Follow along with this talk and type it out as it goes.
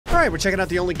Alright, we're checking out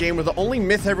the only game where the only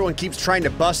myth everyone keeps trying to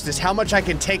bust is how much I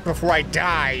can take before I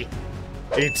die.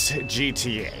 It's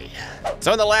GTA.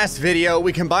 So in the last video,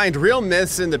 we combined real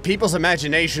myths and the people's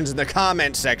imaginations in the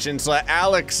comment section so that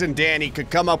Alex and Danny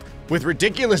could come up with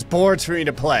ridiculous boards for me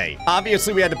to play.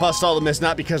 Obviously, we had to bust all the myths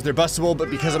not because they're bustable, but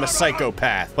because I'm a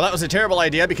psychopath. Well, that was a terrible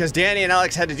idea because Danny and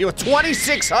Alex had to deal with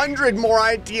 2,600 more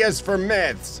ideas for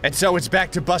myths. And so it's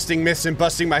back to busting myths and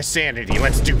busting my sanity.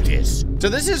 Let's do this. So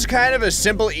this is kind of a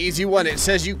simple, easy one. It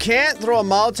says you can't throw a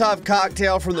Molotov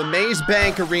cocktail from the Maze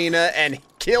Bank Arena and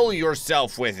kill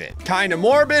yourself with it. Kind of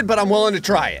morbid, but I'm willing to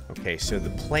try it. Okay, so the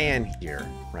plan here,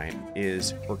 right,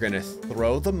 is we're gonna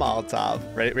throw the Molotov.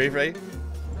 Ready?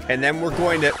 And then we're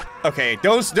going to, okay,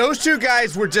 those two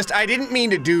guys were just, I didn't mean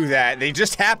to do that. They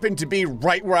just happened to be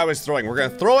right where I was throwing. We're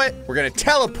gonna throw it, we're gonna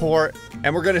teleport,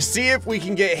 and we're gonna see if we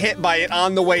can get hit by it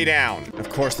on the way down. Of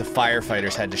course, the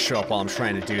firefighters had to show up while I'm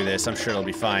trying to do this. I'm sure it'll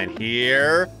be fine.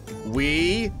 Here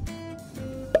we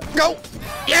go.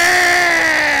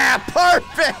 Yeah,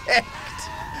 perfect.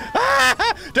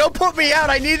 Don't put me out,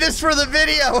 I need this for the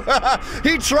video.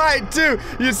 He tried too.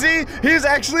 You see, he's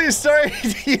actually starting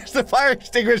to use the fire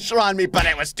extinguisher on me, but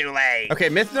it was too late. Okay,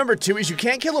 myth number 2 is you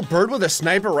can't kill a bird with a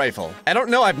sniper rifle. I don't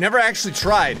know, I've never actually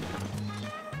tried.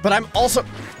 But I'm also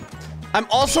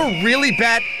really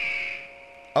bad.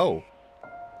 Oh,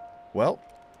 well,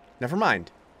 never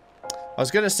mind. I was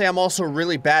gonna say I'm also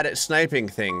really bad at sniping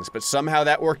things, but somehow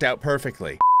that worked out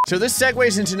perfectly. So this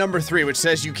segues into number 3, which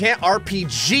says you can't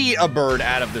RPG a bird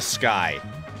out of the sky.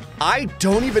 I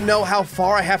don't even know how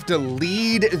far I have to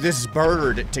lead this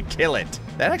bird to kill it.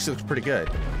 That actually looks pretty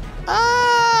good.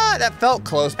 Ah, that felt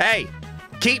close. Hey,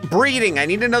 keep breeding. I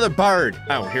need another bird.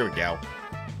 Oh, here we go.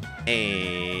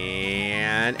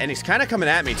 And he's kind of coming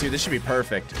at me too. This should be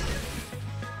perfect.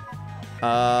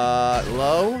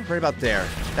 Low, right about there.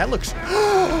 That looks.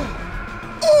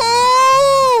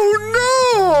 Oh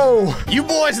no! You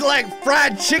boys like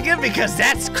fried chicken because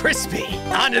that's crispy.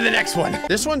 On to the next one.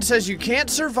 This one says you can't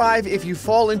survive if you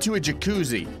fall into a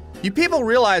jacuzzi. You people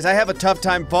realize I have a tough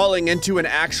time falling into an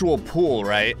actual pool,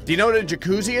 right? Do you know what a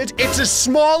jacuzzi is? It's a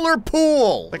smaller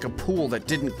pool. Like a pool that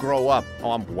didn't grow up.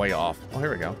 Oh, I'm way off. Oh,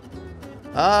 here we go.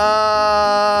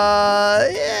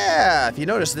 Yeah. If you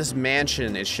notice, this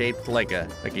mansion is shaped like a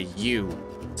U.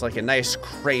 It's like a nice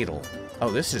cradle. Oh,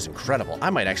 this is incredible.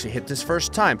 I might actually hit this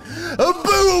first time.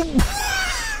 Boom!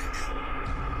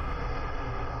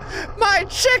 My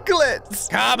chiclets!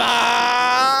 Come on!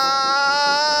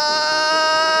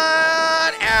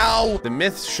 Ow! The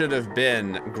myth should have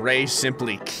been Gray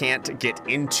simply can't get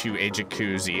into a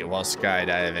jacuzzi while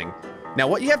skydiving. Now,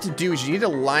 what you have to do is you need to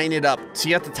line it up.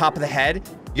 See at the top of the head?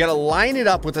 You gotta line it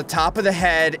up with the top of the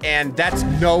head, and that's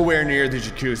nowhere near the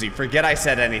jacuzzi. Forget I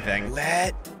said anything.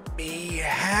 Let me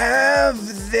have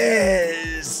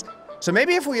this. So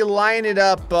maybe if we line it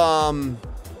up,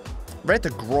 right at the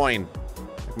groin,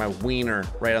 like my wiener,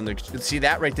 right on the, see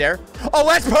that right there? Oh,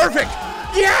 that's perfect.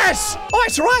 Yes! Oh, I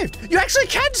survived. You actually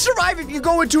can survive if you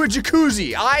go into a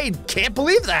jacuzzi. I can't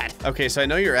believe that. Okay, so I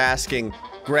know you're asking,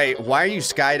 Gray, why are you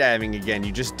skydiving again?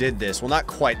 You just did this. Well, not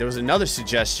quite. There was another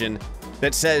suggestion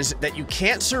that says that you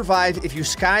can't survive if you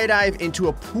skydive into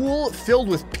a pool filled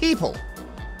with people.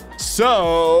 So...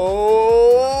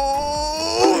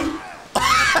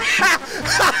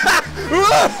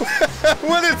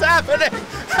 What is happening?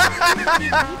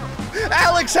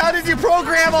 Alex, how did you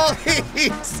program all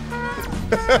these?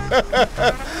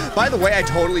 By the way, I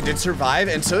totally did survive,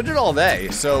 and so did all they.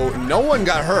 So no one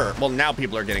got hurt. Well, now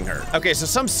people are getting hurt. Okay, so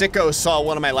some sicko saw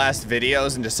one of my last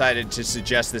videos and decided to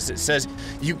suggest this. It says,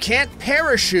 you can't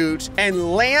parachute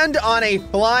and land on a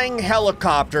flying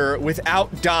helicopter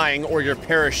without dying or your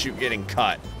parachute getting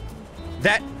cut.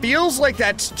 That feels like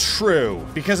that's true,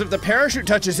 because if the parachute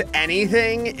touches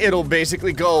anything, it'll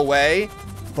basically go away.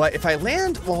 But if I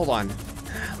land, well, hold on.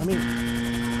 Let me...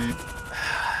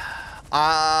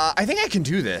 I think I can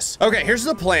do this. Okay, here's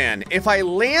the plan. If I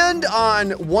land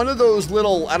on one of those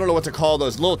little, I don't know what to call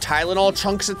those, little Tylenol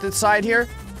chunks at the side here,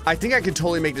 I think I can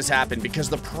totally make this happen because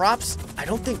the props, I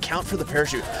don't think count for the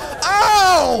parachute.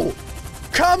 Oh!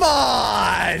 Come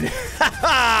on!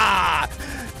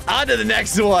 On to the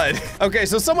next one. Okay,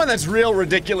 so someone that's real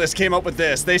ridiculous came up with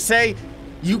this. They say,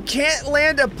 you can't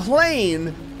land a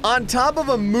plane on top of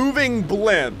a moving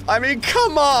blimp. I mean,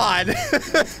 come on.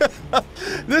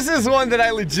 This is one that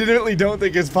I legitimately don't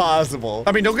think is possible.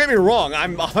 I mean, don't get me wrong.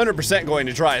 I'm 100% going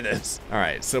to try this. All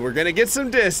right, so we're gonna get some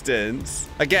distance.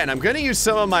 Again, I'm gonna use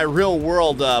some of my real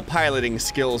world piloting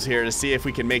skills here to see if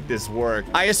we can make this work.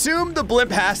 I assume the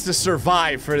blimp has to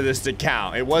survive for this to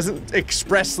count. It wasn't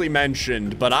expressly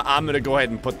mentioned, but I'm gonna go ahead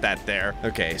and put that there.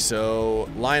 Okay, so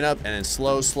line up and then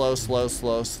slow, slow, slow,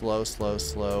 slow, slow, slow,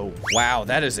 slow. Wow,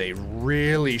 that is a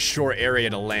really short area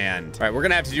to land. All right, we're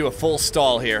gonna have to do a full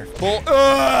stall here. Full,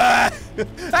 ah, no,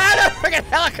 freaking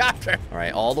helicopter. All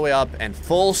right, all the way up and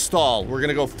full stall. We're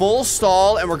gonna go full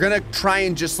stall and we're gonna try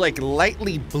and just like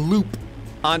lightly bloop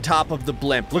on top of the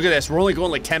blimp. Look at this, we're only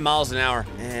going like 10 miles an hour.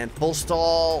 And full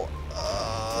stall.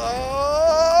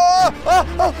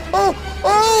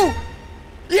 Oh,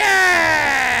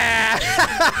 yeah!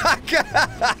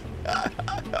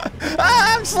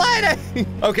 I'm sliding.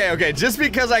 Okay, just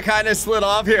because I kind of slid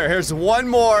off here. Here's one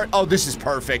more. Oh, this is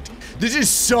perfect. This is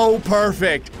so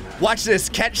perfect. Watch this,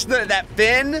 catch that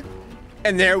fin,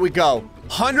 and there we go.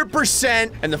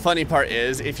 100%. And the funny part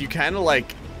is, if you kind of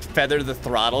like feather the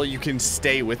throttle, you can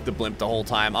stay with the blimp the whole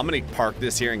time. I'm gonna park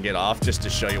this here and get off just to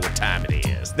show you what time it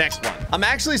is. Next one. I'm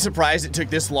actually surprised it took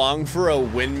this long for a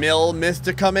windmill myth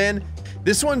to come in.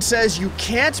 This one says you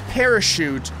can't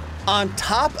parachute on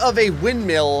top of a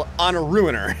windmill on a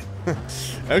ruiner.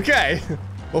 Okay.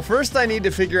 Well, first I need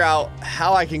to figure out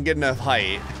how I can get enough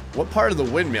height. What part of the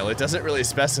windmill? It doesn't really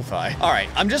specify. All right,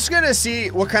 I'm just gonna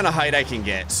see what kind of height I can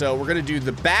get. So we're gonna do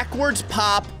the backwards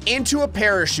pop into a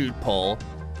parachute pull.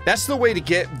 That's the way to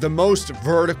get the most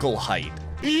vertical height.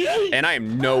 And I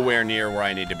am nowhere near where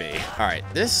I need to be. All right,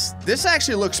 this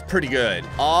actually looks pretty good.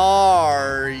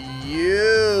 Are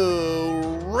you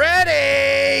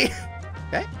ready?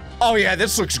 Okay. Oh yeah,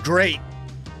 this looks great.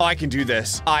 Oh, I can do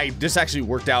this. This actually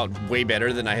worked out way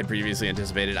better than I had previously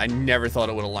anticipated. I never thought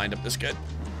it would have lined up this good.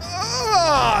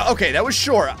 Okay, that was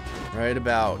short. Right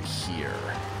about here.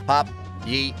 Pop,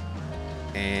 yeet,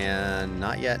 and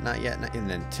not yet, and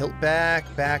then tilt back.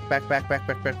 I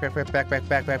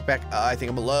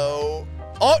think I'm low.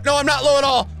 Oh, no, I'm not low at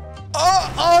all.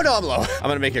 Oh, no, I'm low. I'm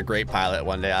gonna make a great pilot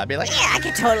one day. I'll be like, yeah, I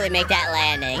could totally make that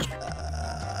landing.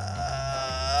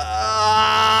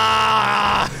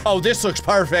 Oh, this looks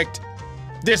perfect.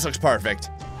 This looks perfect.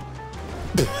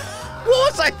 What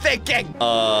was I thinking?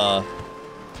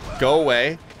 Go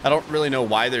away. I don't really know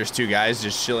why there's two guys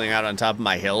just chilling out on top of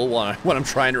my hill when I'm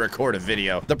trying to record a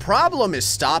video. The problem is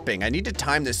stopping. I need to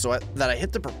time this so that I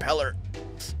hit the propeller.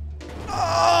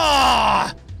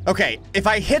 Okay, if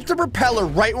I hit the propeller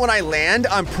right when I land,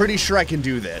 I'm pretty sure I can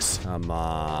do this. Come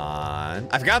on.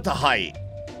 I've got the height.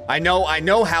 I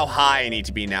know how high I need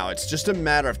to be now. It's just a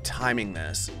matter of timing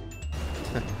this.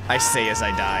 I say as I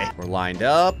die. We're lined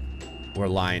up. We're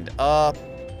lined up.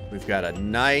 We've got a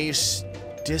nice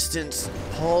distance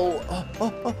pull.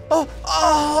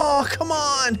 Oh, come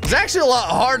on. It's actually a lot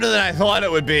harder than I thought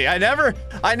it would be. I never,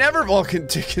 well,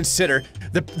 to consider,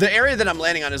 the area that I'm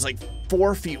landing on is like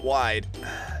 4 feet wide.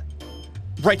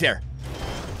 Right there.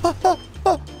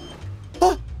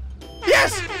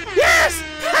 Yes! Yes!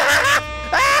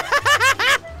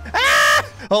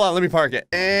 Hold on, let me park it.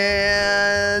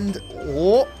 And,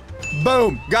 whoa.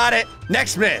 Boom, got it.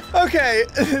 Next myth. Okay,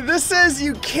 this says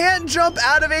you can't jump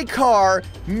out of a car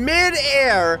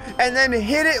mid-air and then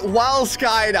hit it while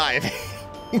skydiving.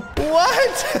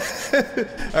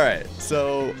 What? All right,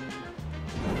 so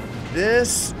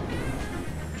this,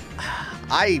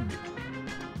 I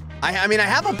mean, I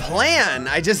have a plan.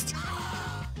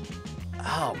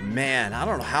 Oh man, I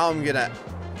don't know how I'm gonna,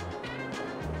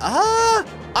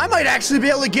 I might actually be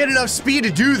able to get enough speed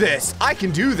to do this. I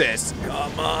can do this.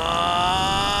 Come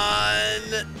on.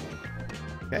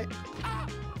 Okay.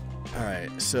 All right,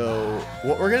 so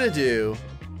what we're gonna do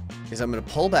is I'm gonna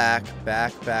pull back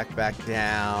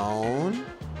down.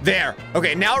 There.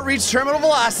 Okay, now it reached terminal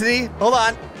velocity. Hold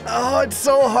on. Oh, it's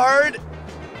so hard.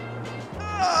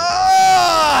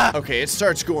 Okay, it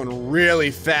starts going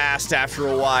really fast after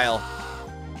a while.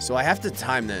 So I have to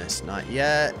time this. Not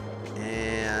yet.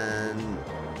 And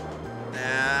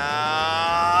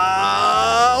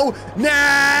now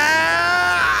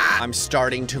I'm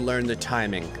starting to learn the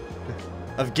timing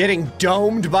of getting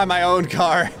domed by my own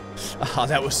car. Oh,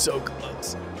 that was so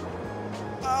close.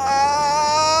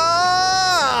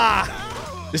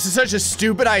 This is such a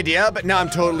stupid idea, but now I'm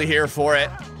totally here for it.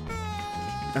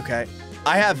 Okay.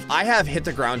 I have hit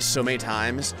the ground so many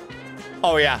times.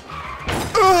 Oh yeah.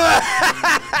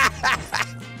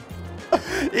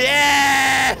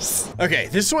 Yes! Okay,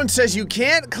 this one says you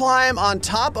can't climb on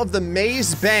top of the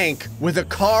maze bank with a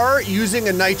car using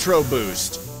a nitro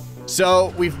boost.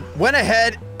 So we've went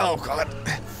ahead. Oh God.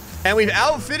 And we've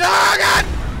outfitted. Oh God.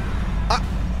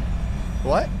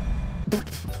 What?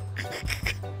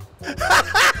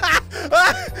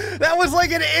 That was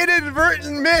like an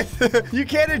inadvertent myth. You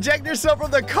can't eject yourself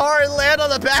from the car and land on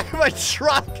the back of a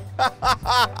truck.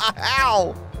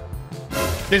 Ow.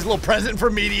 There's a little present for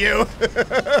me to you. All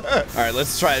right,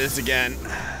 let's try this again.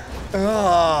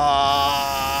 Oh.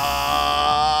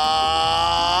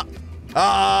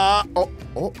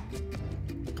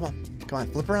 Come on,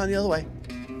 flip around the other way.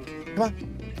 Come on.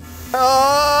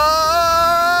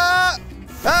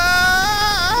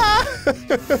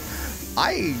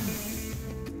 I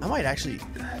might actually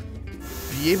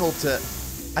be able to,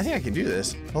 I think I can do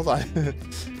this. Hold on.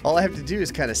 All I have to do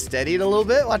is kind of steady it a little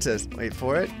bit. Watch this. Wait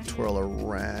for it. Twirl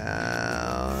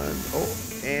around. Oh,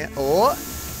 and, oh.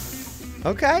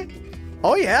 Okay.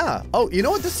 Oh, yeah. Oh, you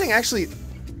know what? This thing actually,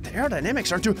 the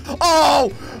aerodynamics aren't too,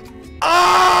 oh!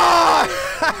 Oh!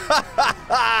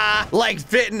 Like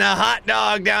fitting a hot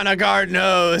dog down a garden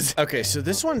hose. Okay, so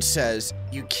this one says,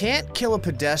 you can't kill a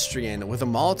pedestrian with a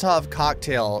Molotov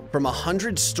cocktail from a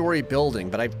 100-story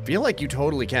building, but I feel like you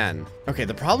totally can. Okay,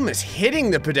 the problem is hitting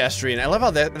the pedestrian. I love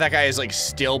how that guy is like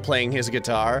still playing his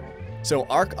guitar. So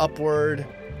arc upward,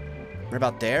 right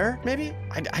about there, maybe?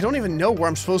 I don't even know where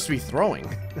I'm supposed to be throwing.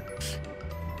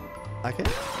 Okay.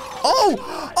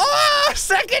 Oh! Oh!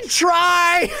 Second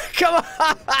try! Come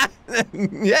on!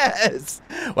 Yes!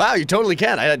 Wow, you totally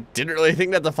can. I didn't really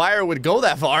think that the fire would go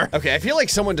that far. Okay, I feel like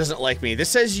someone doesn't like me. This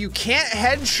says you can't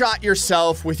headshot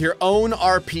yourself with your own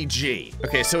RPG.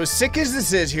 Okay, so as sick as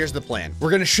this is, here's the plan. We're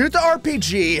gonna shoot the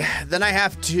RPG, then I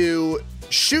have to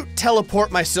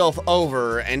teleport myself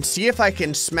over and see if I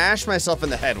can smash myself in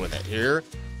the head with it. Here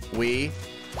we...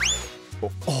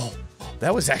 Oh,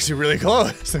 that was actually really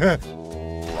close.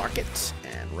 Rocket,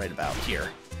 and right about here.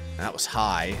 That was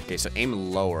high. Okay, so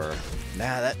aim lower.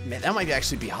 Nah, that might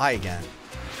actually be high again.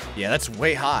 Yeah, that's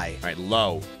way high. All right,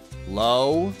 low,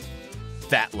 low,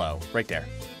 that low, right there.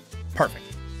 Perfect.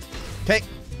 Okay,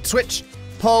 switch,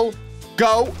 pull,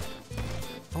 go.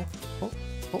 Oh,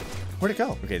 where'd it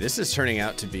go? Okay, this is turning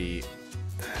out to be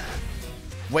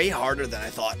way harder than I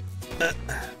thought.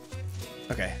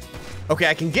 Okay,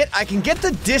 I can get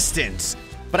the distance.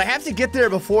 But I have to get there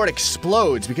before it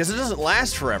explodes because it doesn't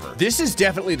last forever. This is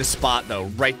definitely the spot though,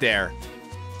 right there.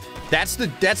 That's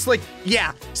like,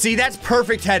 yeah, see, that's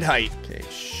perfect head height. Okay,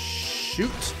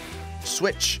 shoot,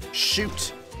 switch,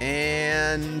 shoot,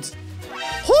 and,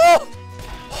 oh,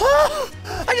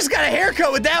 I just got a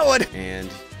haircut with that one.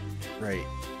 And right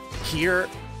here,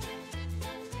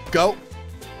 go.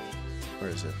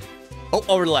 Where is it? Oh,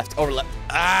 over the left,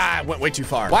 Ah, I went way too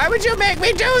far. Why would you make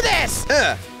me do this?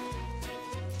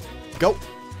 Go.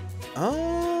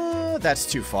 Oh, that's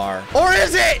too far. Or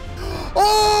is it?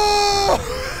 Oh!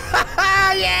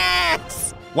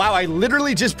 Yes! Wow, I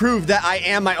literally just proved that I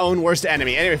am my own worst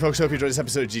enemy. Anyway, folks, hope you enjoyed this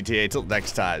episode of GTA. Till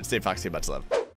next time, stay foxy, much love.